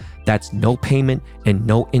 months. That's no payment and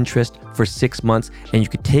no interest for 6 months, and you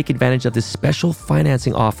can take advantage of this special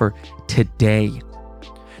financing offer today.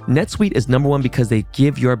 NetSuite is #1 because they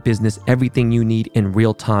give your business everything you need in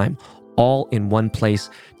real time, all in one place,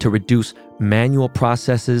 to reduce manual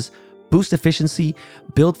processes, boost efficiency,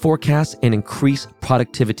 build forecasts, and increase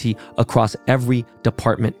productivity across every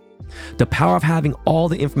department. The power of having all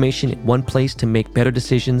the information in one place to make better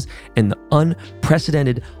decisions, and the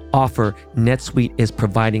unprecedented offer NetSuite is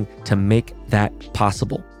providing to make that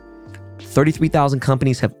possible. 33,000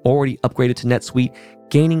 companies have already upgraded to NetSuite,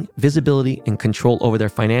 gaining visibility and control over their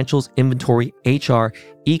financials, inventory, HR,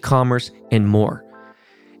 e-commerce, and more.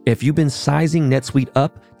 If you've been sizing NetSuite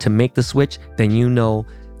up to make the switch, then you know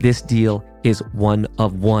this deal is one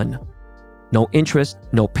of one. No interest,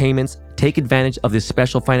 no payments. Take advantage of this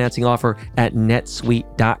special financing offer at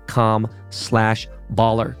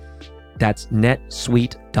netsuite.com/baller. That's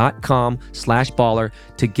netsuite.com/baller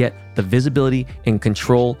to get the visibility and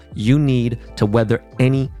control you need to weather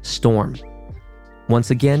any storm.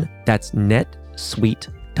 Once again, that's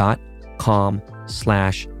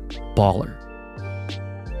netsuite.com/baller.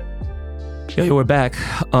 Yo, we're back.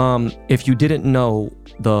 If you didn't know,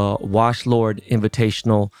 the Wash Lord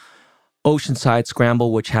Invitational Oceanside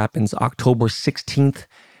Scramble, which happens October 16th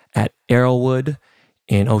at Arrowwood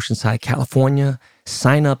in Oceanside, California.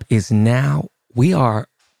 Sign up is now. We are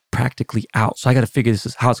practically out. So I got to figure this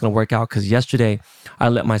is how it's going to work out, because yesterday I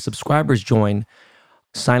let my subscribers join.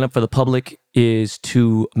 Sign up for the public is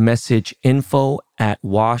to message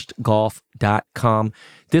info@washedgolf.com.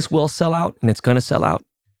 This will sell out, and it's going to sell out.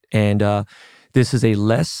 And this is a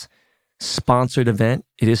less sponsored event.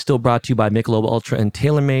 It is still brought to you by Michelob Ultra and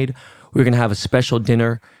TaylorMade. We're going to have a special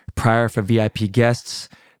dinner prior for VIP guests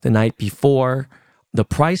the night before. The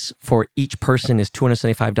price for each person is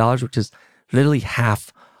 $275, which is literally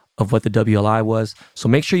half of what the WLI was. So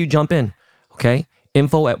make sure you jump in, okay?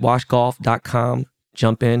 info@washedgolf.com.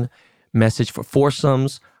 Jump in, message for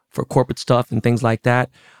foursomes, for corporate stuff and things like that.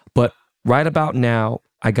 But right about now,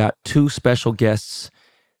 I got two special guests.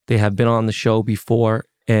 They have been on the show before,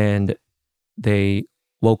 and they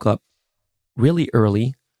woke up really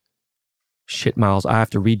early. Shit, Miles, I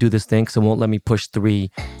have to redo this thing because it won't let me push 3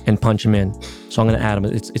 and punch them in. So I'm going to add them.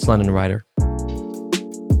 It's London Ryder.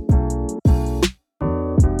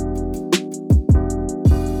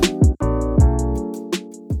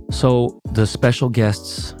 So the special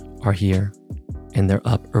guests are here, and they're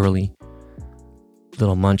up early.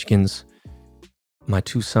 Little munchkins. My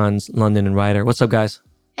two sons, London and Ryder. What's up, guys?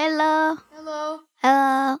 Hello. Hello.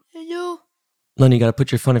 Hello. Hello. London, you got to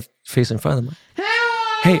put your face in front of them.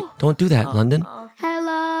 Hey, don't do that, London.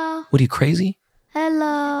 Hello. What are you, crazy?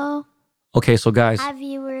 Hello. Okay, so guys, Hi,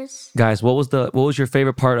 viewers. what was your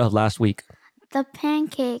favorite part of last week? The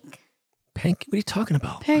pancake. Pancake? What are you talking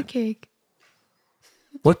about? Pancake.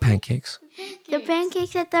 What pancakes? The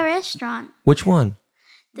pancakes at the restaurant. Which one?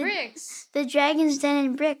 Bricks. The Dragon's Den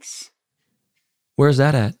and Bricks. Where's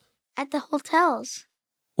that at? At the hotels.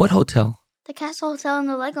 What hotel? The Castle Hotel and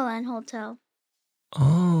the Legoland Hotel.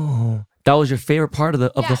 Oh, that was your favorite part of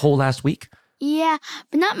the whole last week? Yeah,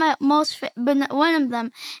 but not my most, but not one of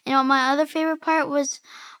them. You know, my other favorite part was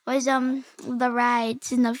the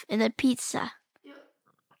rides and the pizza.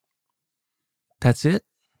 That's it?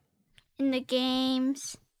 And the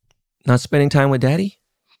games. Not spending time with Daddy?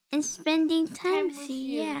 And spending time with with you.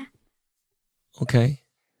 you. Yeah. Okay.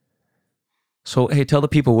 So, hey, tell the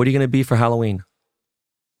people, what are you going to be for Halloween?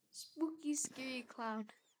 Spooky, scary clown.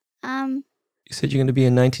 You said you're going to be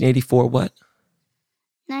in 1984 what?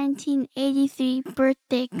 1983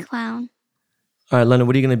 birthday clown. All right, London,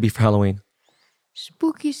 what are you going to be for Halloween?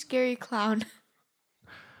 Spooky, scary clown.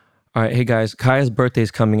 All right, hey guys, Kaya's birthday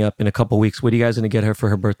is coming up in a couple weeks. What are you guys going to get her for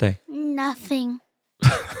her birthday? Nothing.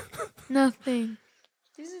 Nothing.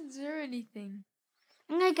 Isn't there anything?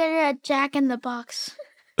 I'm gonna get her a Jack in the Box.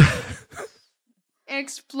 An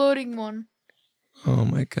exploding one. Oh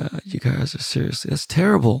my God, you guys are seriously, that's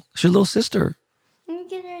terrible. It's your little sister. I'm gonna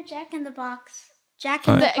get her a Jack in the Box. Jack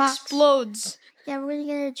All in right. the Box. Explodes. Yeah, we're gonna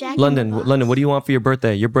get her a Jack London, in the Box. London, what do you want for your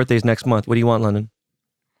birthday? Your birthday's next month. What do you want, London?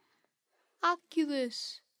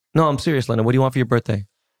 Oculus. No, I'm serious, London. What do you want for your birthday?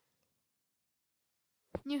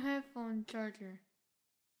 New headphone charger.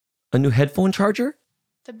 A new headphone charger?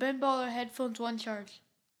 The Ben Baller headphones one charge.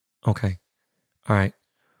 Okay. All right.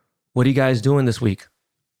 What are you guys doing this week?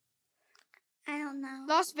 I don't know.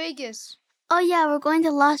 Las Vegas. Oh yeah, we're going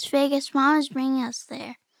to Las Vegas. Mom is bringing us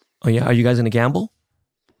there. Oh yeah, are you guys gonna gamble?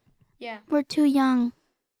 Yeah. We're too young.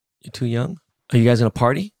 You're too young? Are you guys gonna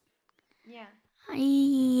party? Yeah.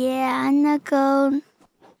 Yeah, I'm gonna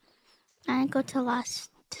go to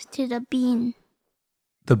the Bean.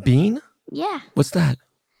 The Bean? Yeah, What's that?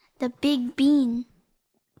 the Big Bean.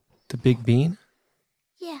 The Big Bean?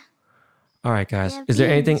 Yeah. All right, guys. Yeah, Is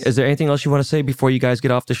there beans. anything else you want to say before you guys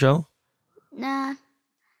get off the show? Nah.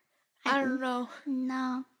 I don't know.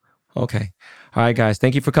 No. Okay. All right, guys.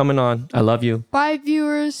 Thank you for coming on. I love you. Bye,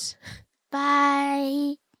 viewers.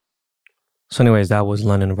 Bye. So, anyways, that was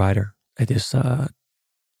London Ryder. I just I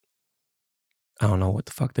don't know what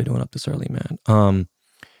the fuck they're doing up this early, man.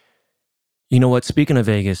 You know what? Speaking of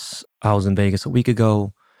Vegas, I was in Vegas a week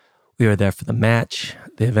ago. We were there for the match.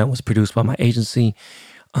 The event was produced by my agency,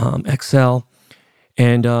 Excel.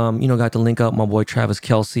 And, got to link up my boy Travis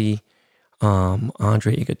Kelce,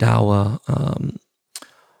 Andre Iguodala,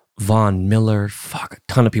 Von Miller, a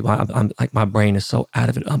ton of people. I'm like, my brain is so out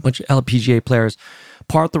of it. A bunch of LPGA players.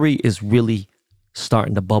 Part 3 is really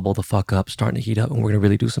starting to bubble the fuck up, starting to heat up, and we're going to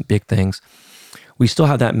really do some big things. We still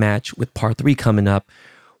have that match with Part 3 coming up.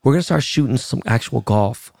 We're going to start shooting some actual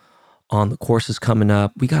golf on the courses coming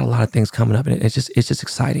up. We got a lot of things coming up, and it's just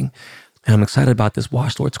exciting. And I'm excited about this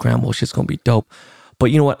Wash Lord Scramble. It's just going to be dope.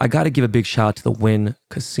 But you know what? I got to give a big shout out to the Wynn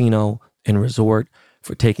Casino and Resort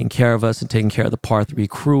for taking care of us and taking care of the Par 3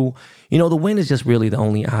 crew. You know, the Wynn is just really the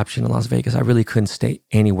only option in Las Vegas. I really couldn't stay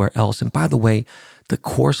anywhere else. And by the way, the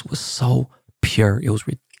course was so pure. It was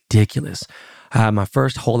ridiculous. I had my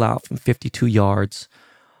first hole out from 52 yards.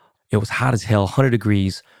 It was hot as hell, 100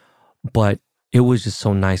 degrees, but it was just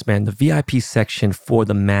so nice, man. The VIP section for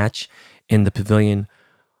the match in the pavilion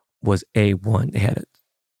was A1. They had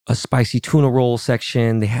a spicy tuna roll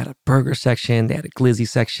section. They had a burger section. They had a glizzy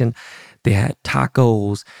section. They had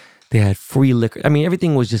tacos. They had free liquor. I mean,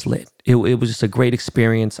 everything was just lit. It was just a great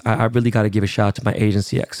experience. I really got to give a shout out to my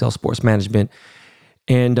agency, Excel Sports Management.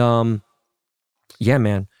 And yeah,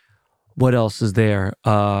 man. What else is there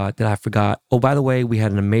that I forgot? Oh, by the way, we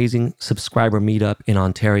had an amazing subscriber meetup in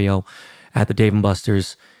Ontario at the Dave &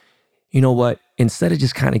 Buster's. You know what? Instead of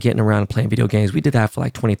just kind of getting around and playing video games, we did that for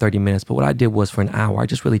like 20, 30 minutes. But what I did was for an hour, I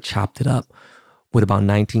just really chopped it up with about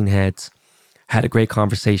 19 heads, had a great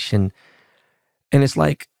conversation. And it's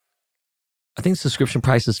like, I think the subscription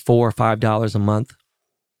price is $4 or $5 a month.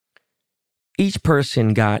 Each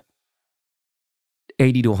person got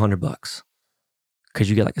 80 to $100 because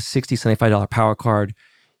you get like a $60, $75 power card.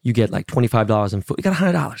 You get like $25 in food. You got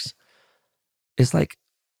 $100. It's like,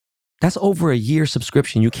 that's over a year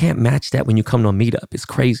subscription. You can't match that when you come to a meetup. It's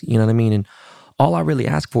crazy. You know what I mean? And all I really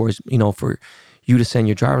ask for is, you know, for you to send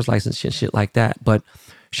your driver's license and shit like that. But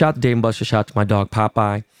shout out to Dave & Buster. Shout out to my dog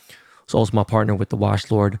Popeye. Who's also my partner with the Wash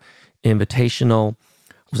Lord Invitational.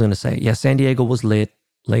 I was going to say, yeah, San Diego was lit.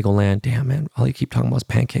 Legoland. Damn, man. All you keep talking about is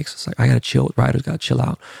pancakes. It's like, I got to chill. Riders got to chill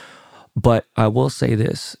out. But I will say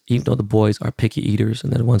this, even though the boys are picky eaters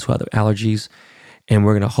and they're the ones who have the allergies, and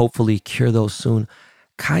we're going to hopefully cure those soon,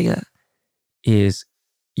 Kaya is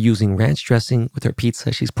using ranch dressing with her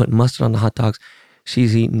pizza. She's putting mustard on the hot dogs.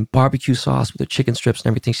 She's eating barbecue sauce with her chicken strips and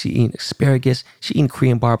everything. She's eating asparagus. She's eating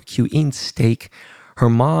Korean barbecue, eating steak. Her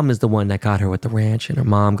mom is the one that got her with the ranch, and her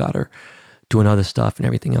mom got her doing other stuff and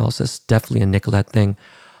everything else. That's definitely a Nicolette thing.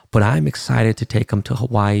 But I'm excited to take them to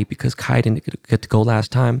Hawaii because Kai didn't get to go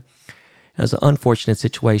last time. It was an unfortunate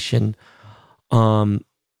situation. I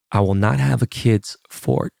will not have a kids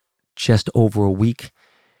for just over a week.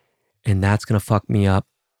 And that's going to fuck me up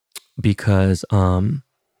because I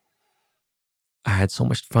had so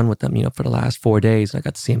much fun with them, you know, for the last 4 days. And I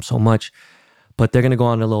got to see them so much. But they're going to go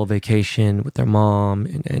on a little vacation with their mom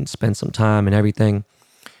and spend some time and everything.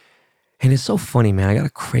 And it's so funny, man. I got a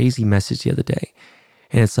crazy message the other day.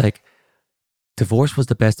 And it's like, divorce was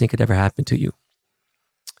the best thing that could ever happen to you.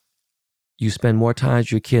 You spend more time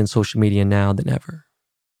with your kid on social media now than ever.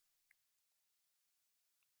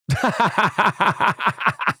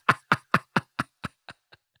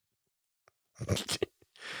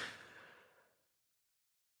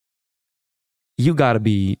 You got to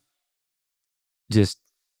be just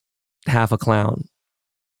half a clown,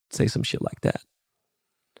 say some shit like that.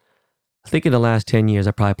 I think in the last 10 years,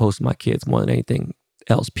 I probably posted my kids more than anything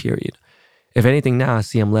else, period. If anything now, I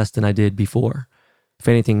see them less than I did before. If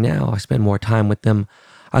anything now, I spend more time with them.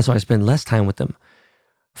 I spend less time with them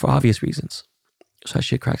for obvious reasons. So that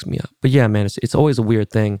shit cracks me up. But yeah, man, it's always a weird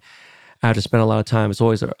thing. I have to spend a lot of time. It's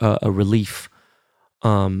always a relief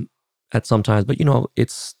at sometimes. But, you know,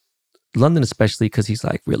 it's London especially because he's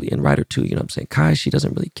like really in writer too. You know what I'm saying? Kai, she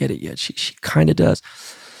doesn't really get it yet. She kind of does.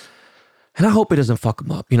 And I hope it doesn't fuck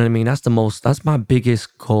him up. You know what I mean? That's my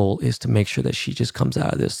biggest goal, is to make sure that she just comes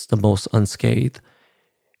out of this the most unscathed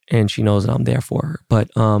and she knows that I'm there for her. But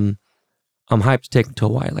I'm hyped to take him to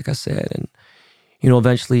Hawaii, like I said. And, you know,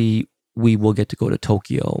 eventually we will get to go to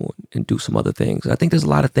Tokyo and do some other things. I think there's a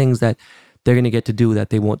lot of things that they're going to get to do that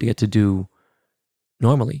they won't get to do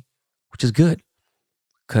normally, which is good.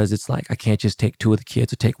 Because it's like, I can't just take two of the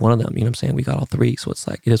kids or take one of them. You know what I'm saying? We got all three. So it's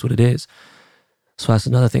like, it is what it is. So that's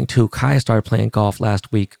another thing too. Kaya started playing golf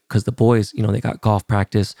last week because the boys, you know, they got golf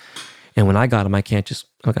practice. And when I got them, I'm not going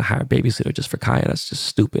to hire a babysitter just for Kaya. That's just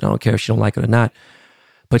stupid. I don't care if she don't like it or not.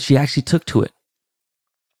 But she actually took to it.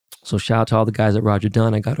 So shout out to all the guys at Roger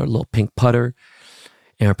Dunn. I got her a little pink putter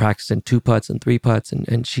and we're practicing 2 putts and 3 putts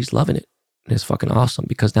and she's loving it. And it's fucking awesome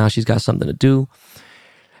because now she's got something to do.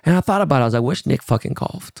 And I thought about it. I was like, I wish Nick fucking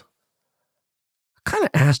golfed. I kind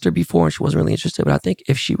of asked her before and she wasn't really interested, but I think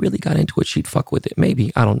if she really got into it, she'd fuck with it.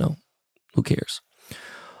 Maybe. I don't know. Who cares?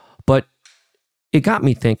 But it got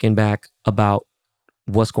me thinking back about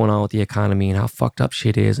what's going on with the economy and how fucked up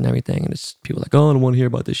shit is and everything. And it's people like, oh, I don't want to hear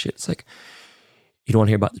about this shit. It's like, you don't want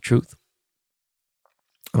to hear about the truth.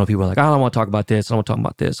 I know people are like, oh, I don't want to talk about this. I don't want to talk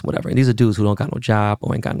about this, whatever. And these are dudes who don't got no job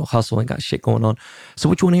or ain't got no hustle, ain't got shit going on. So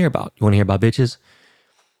what you want to hear about? You want to hear about bitches?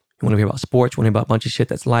 You want to hear about sports? You want to hear about a bunch of shit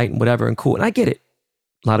that's light and whatever and cool. And I get it.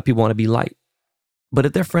 A lot of people want to be light. But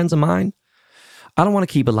if they're friends of mine, I don't want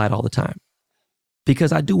to keep it light all the time.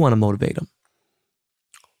 because I do want to motivate them.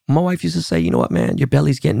 My wife used to say, you know what, man, your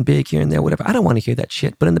belly's getting big here and there, whatever. I don't want to hear that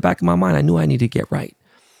shit. But in the back of my mind, I knew I needed to get right.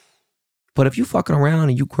 But if you fucking around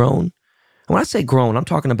and you grown, and when I say grown, I'm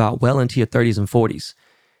talking about well into your 30s and 40s,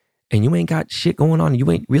 and you ain't got shit going on, and you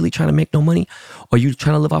ain't really trying to make no money, or you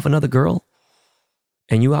trying to live off another girl,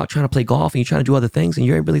 and you out trying to play golf, and you trying to do other things, and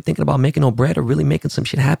you ain't really thinking about making no bread or really making some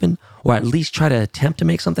shit happen, or at least try to attempt to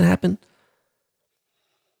make something happen.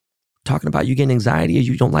 Talking about you getting anxiety or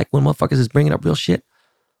you don't like when motherfuckers is bringing up real shit.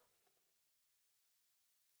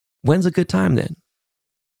 When's a good time then?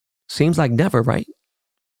 Seems like never, right?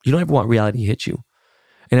 You don't ever want reality to hit you.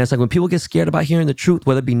 And it's like when people get scared about hearing the truth,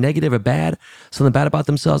 whether it be negative or bad, something bad about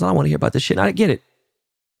themselves, I don't want to hear about this shit. And I get it.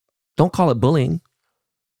 Don't call it bullying,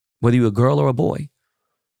 whether you're a girl or a boy,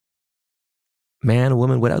 man,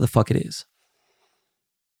 woman, whatever the fuck it is.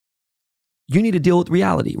 You need to deal with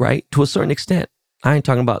reality, right? To a certain extent. I ain't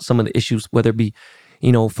talking about some of the issues, whether it be,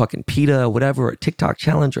 fucking PETA or whatever, or TikTok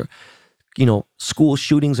challenge or, school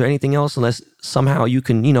shootings or anything else, unless somehow you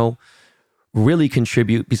can, really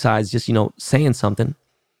contribute besides just, saying something.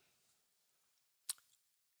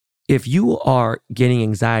 If you are getting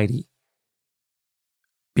anxiety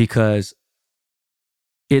because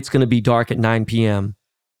it's going to be dark at 9 p.m.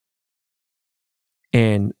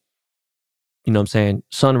 and,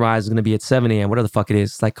 sunrise is going to be at 7 a.m., whatever the fuck it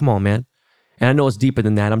is, it's like, come on, man. And I know it's deeper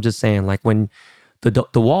than that. I'm just saying, like, when the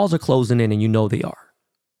walls are closing in and you know they are,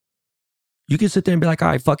 you can sit there and be like, all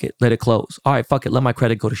right, fuck it, let it close. All right, fuck it, let my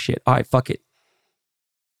credit go to shit. All right, fuck it.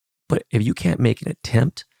 But if you can't make an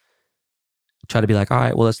attempt, try to be like, all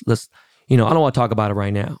right, well, let's, I don't want to talk about it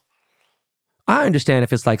right now. I understand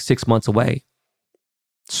if it's like 6 months away,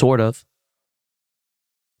 sort of.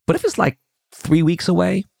 But if it's like 3 weeks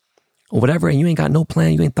away or whatever, and you ain't got no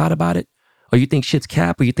plan, you ain't thought about it, or you think shit's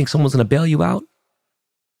cap, or you think someone's going to bail you out.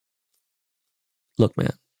 Look,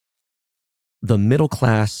 man, the middle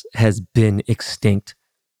class has been extinct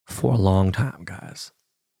for a long time, guys.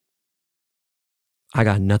 I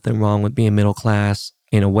got nothing wrong with being middle class.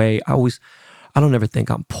 In a way, I don't ever think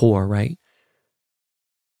I'm poor, right?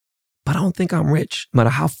 But I don't think I'm rich, no matter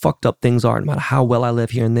how fucked up things are, no matter how well I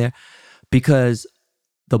live here and there, because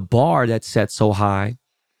the bar that's set so high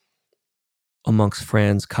amongst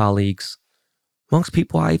friends, colleagues, amongst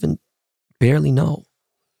people I even barely know.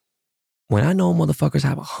 When I know motherfuckers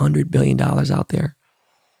have $100 billion out there,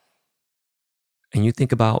 and you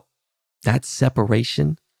think about that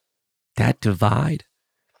separation, that divide,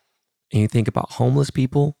 and you think about homeless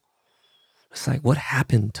people, it's like, what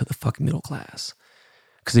happened to the fucking middle class?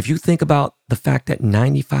 Because if you think about the fact that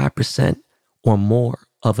 95% or more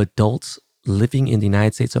of adults living in the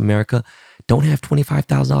United States of America don't have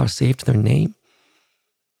 $25,000 saved to their name,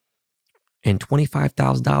 and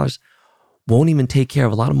 $25,000 won't even take care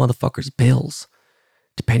of a lot of motherfuckers' bills,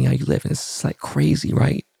 depending how you live. And it's like crazy,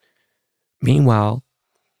 right? Meanwhile,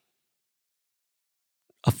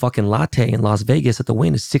 a fucking latte in Las Vegas at the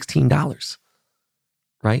Wynn is $16,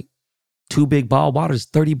 right? 2 big bottled waters,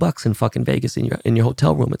 $30 in fucking Vegas in your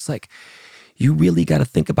hotel room. It's like, you really got to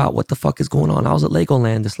think about what the fuck is going on. I was at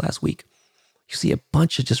Legoland this last week. You see a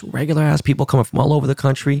bunch of just regular ass people coming from all over the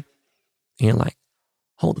country, and you're like,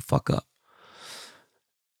 hold the fuck up.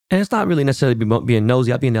 And it's not really necessarily being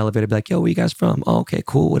nosy. I'll be in the elevator, be like, yo, where you guys from? Oh, okay,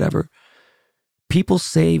 cool, whatever. People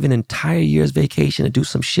save an entire year's vacation to do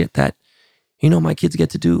some shit that, my kids get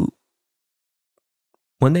to do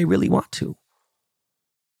when they really want to.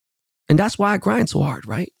 And that's why I grind so hard,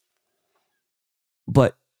 right?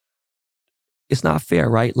 But it's not fair,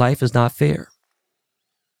 right? Life is not fair.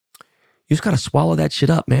 You just got to swallow that shit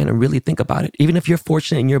up, man, and really think about it. Even if you're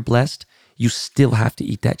fortunate and you're blessed, you still have to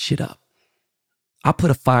eat that shit up. I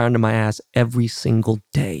put a fire under my ass every single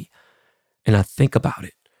day, and I think about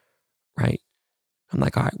it, right? I'm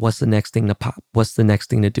like, all right, what's the next thing to pop? What's the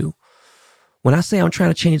next thing to do? When I say I'm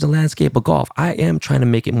trying to change the landscape of golf, I am trying to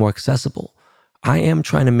make it more accessible. I am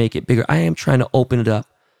trying to make it bigger. I am trying to open it up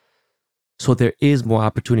so there is more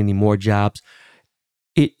opportunity, more jobs.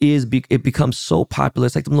 It becomes so popular.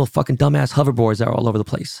 It's like them little fucking dumbass hoverboards that are all over the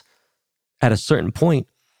place. At a certain point,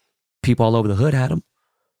 people all over the hood had them,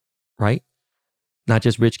 right? Not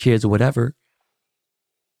just rich kids or whatever.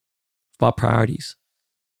 It's about priorities.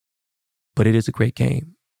 But it is a great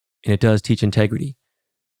game, and it does teach integrity.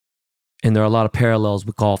 And there are a lot of parallels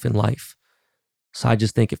with golf in life. So I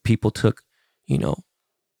just think if people took,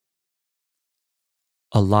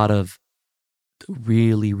 a lot of the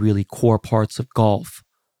really, really core parts of golf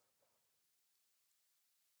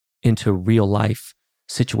into real life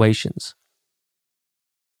situations,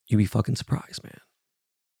 you'd be fucking surprised, man,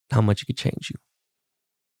 how much it could change you.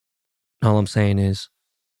 All I'm saying is,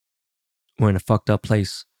 We're in a fucked up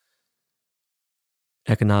place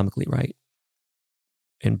economically, right?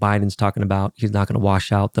 And Biden's talking about he's not going to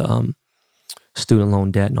wash out the student loan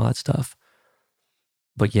debt and all that stuff.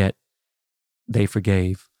 But yet they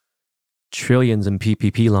forgave trillions in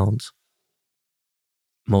PPP loans.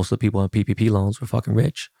 Most of the people on PPP loans were fucking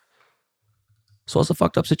rich. So it's a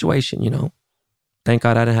fucked up situation, you know. Thank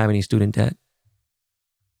God I didn't have any student debt.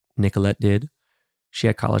 Nicolette did. She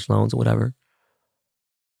had college loans or whatever.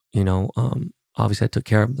 You know, obviously I took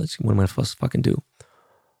care of them. That's what am I supposed to fucking do?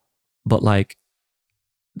 But like,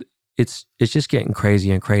 it's just getting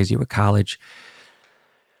crazier and crazier with college.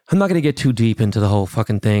 I'm not going to get too deep into the whole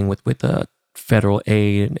fucking thing with the federal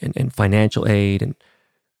aid and financial aid and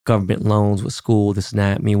government loans with school, this and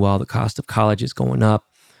that. Meanwhile, the cost of college is going up.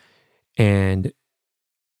 And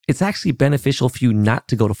it's actually beneficial for you not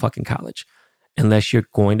to go to fucking college unless you're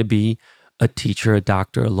going to be a teacher, a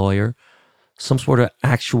doctor, a lawyer, some sort of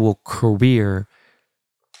actual career.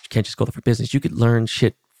 You can't just go there for business. You could learn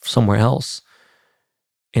shit somewhere else.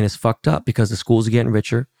 And it's fucked up because the schools are getting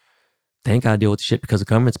richer. They ain't got to deal with the shit because the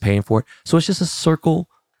government's paying for it. So it's just a circle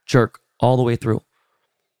jerk all the way through.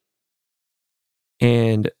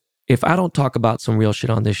 And if I don't talk about some real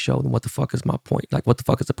shit on this show, then what the fuck is my point? Like, what the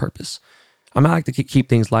fuck is the purpose? I mean, I like to keep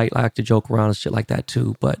things light. I like to joke around and shit like that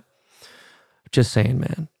too. But just saying,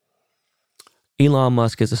 man. Elon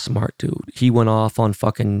Musk is a smart dude. He went off on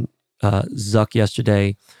fucking Zuck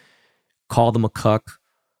yesterday, called him a cuck,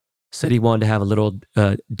 said he wanted to have a little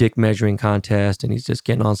dick measuring contest, and he's just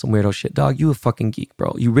getting on some weirdo shit. Dog, you a fucking geek,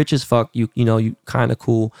 bro. You rich as fuck. You know, you kind of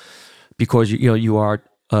cool because you are,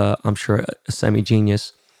 I'm sure, a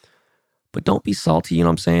semi-genius. But don't be salty, you know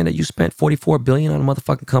what I'm saying, that you spent $44 billion on a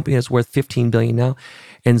motherfucking company that's worth $15 billion now.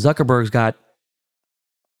 And Zuckerberg's got,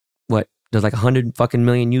 what, there's like 100 fucking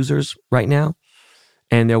million users right now.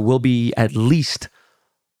 And there will be at least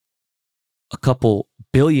a couple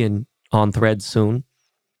billion on Threads soon.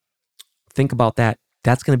 Think about that.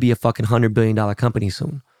 That's going to be a fucking $100 billion company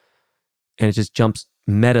soon. And it just jumps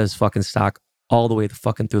Meta's fucking stock all the way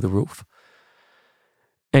fucking through the roof.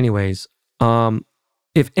 Anyways,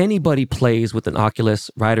 if anybody plays with an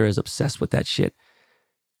Oculus, Ryder is obsessed with that shit.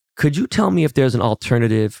 Could you tell me if there's an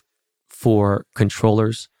alternative for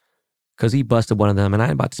controllers? Because he busted one of them, and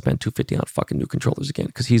I'm about to spend $250 on fucking new controllers again.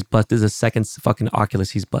 Because he's busted. This is the second fucking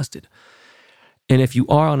Oculus he's busted. And if you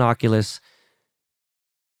are on Oculus,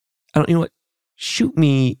 you know what? Shoot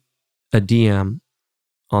me a DM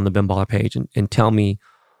on the Ben Baller page and tell me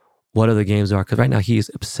what other games are. Because right now he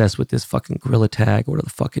is obsessed with this fucking Gorilla Tag or whatever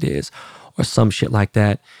the fuck it is, or some shit like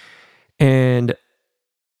that. And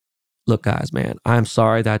look, guys, man, I'm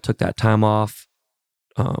sorry that I took that time off.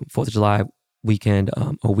 4th of July weekend,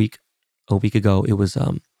 a week ago. It was,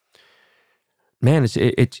 man,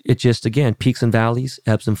 it just, again, peaks and valleys,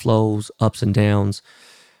 ebbs and flows, ups and downs.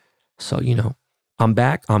 So, you know, I'm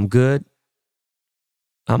back. I'm good.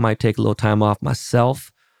 I might take a little time off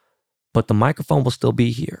myself, but the microphone will still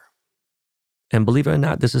be here. And believe it or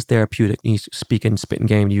not, this is therapeutic. He's speaking, spitting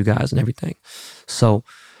game to you guys and everything. So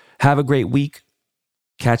have a great week.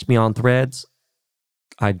 Catch me on Threads.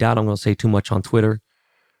 I doubt I'm going to say too much on Twitter.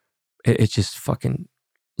 It's just fucking,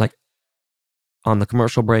 like, on the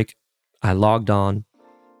commercial break, I logged on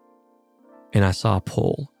and I saw a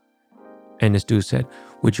poll. And this dude said,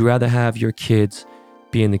 would you rather have your kids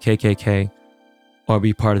be in the KKK or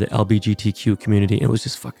be part of the LGBTQ community? And it was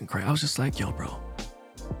just fucking crazy. I was just like, yo, bro,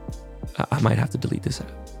 I might have to delete this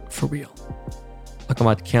app for real. Like, I'm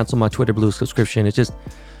about to cancel my Twitter Blue subscription. It's just,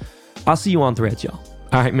 I'll see you on Threads, y'all.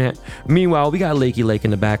 All right, man. Meanwhile, we got Lakey Lake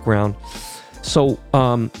in the background. So,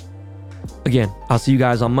 again, I'll see you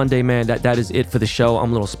guys on Monday, man. That is it for the show. I'm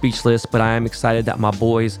a little speechless, but I am excited that my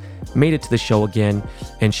boys made it to the show again.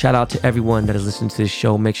 And shout out to everyone that is listening to this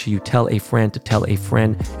show. Make sure you tell a friend to tell a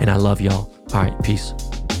friend. And I love y'all. All right, peace.